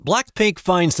Blackpink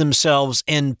finds themselves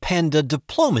in panda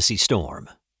diplomacy storm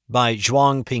by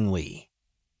Zhuang Pingwei.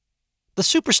 The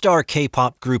superstar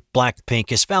K-pop group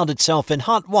Blackpink has found itself in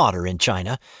hot water in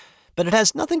China, but it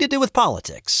has nothing to do with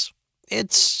politics.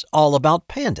 It's all about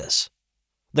pandas.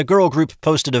 The girl group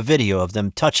posted a video of them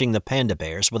touching the panda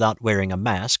bears without wearing a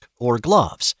mask or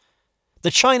gloves. The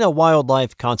China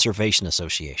Wildlife Conservation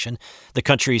Association, the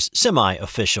country's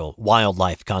semi-official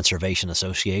wildlife conservation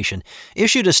association,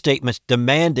 issued a statement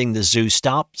demanding the zoo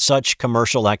stop such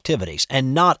commercial activities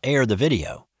and not air the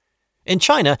video. In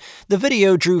China, the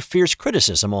video drew fierce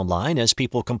criticism online as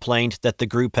people complained that the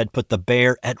group had put the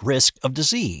bear at risk of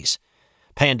disease.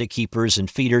 Panda keepers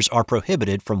and feeders are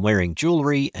prohibited from wearing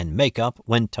jewelry and makeup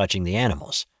when touching the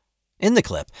animals. In the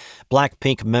clip,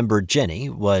 Blackpink member Jennie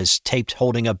was taped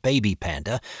holding a baby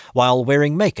panda while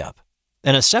wearing makeup.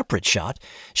 In a separate shot,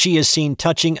 she is seen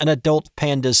touching an adult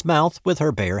panda's mouth with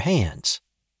her bare hands.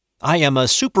 "I am a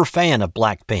super fan of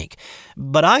Blackpink,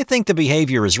 but I think the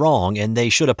behavior is wrong and they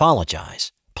should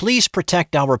apologize. Please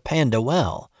protect our panda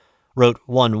well," wrote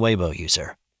one Weibo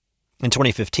user. In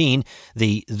 2015,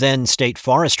 the then State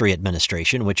Forestry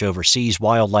Administration, which oversees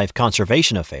wildlife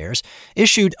conservation affairs,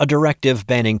 issued a directive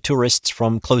banning tourists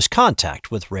from close contact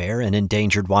with rare and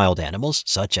endangered wild animals,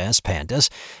 such as pandas,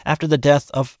 after the death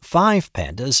of 5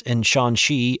 pandas in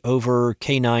Shanxi over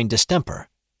canine distemper.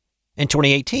 In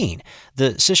 2018,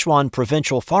 the Sichuan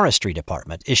Provincial Forestry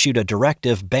Department issued a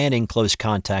directive banning close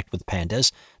contact with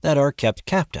pandas that are kept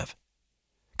captive.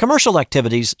 Commercial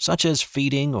activities such as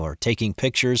feeding or taking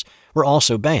pictures were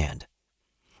also banned.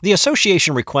 The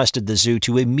association requested the zoo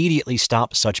to immediately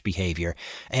stop such behavior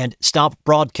and stop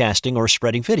broadcasting or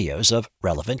spreading videos of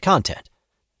relevant content.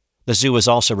 The zoo was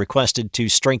also requested to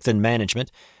strengthen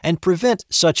management and prevent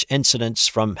such incidents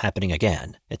from happening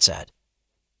again, it said.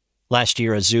 Last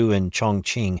year, a zoo in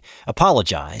Chongqing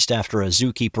apologized after a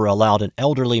zookeeper allowed an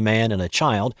elderly man and a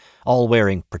child, all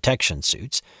wearing protection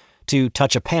suits, to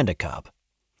touch a panda cub.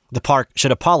 The park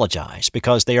should apologize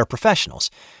because they are professionals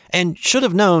and should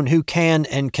have known who can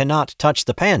and cannot touch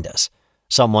the pandas,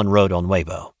 someone wrote on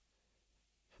Weibo.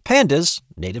 Pandas,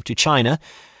 native to China,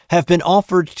 have been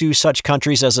offered to such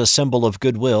countries as a symbol of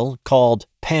goodwill called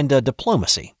panda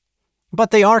diplomacy,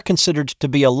 but they are considered to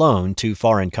be a loan to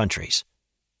foreign countries.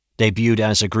 Debuted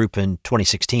as a group in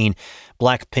 2016,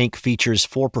 Blackpink features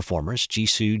 4 performers,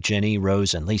 Jisoo, Jennie,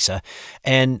 Rose, and Lisa,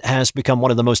 and has become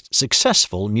one of the most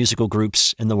successful musical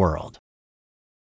groups in the world.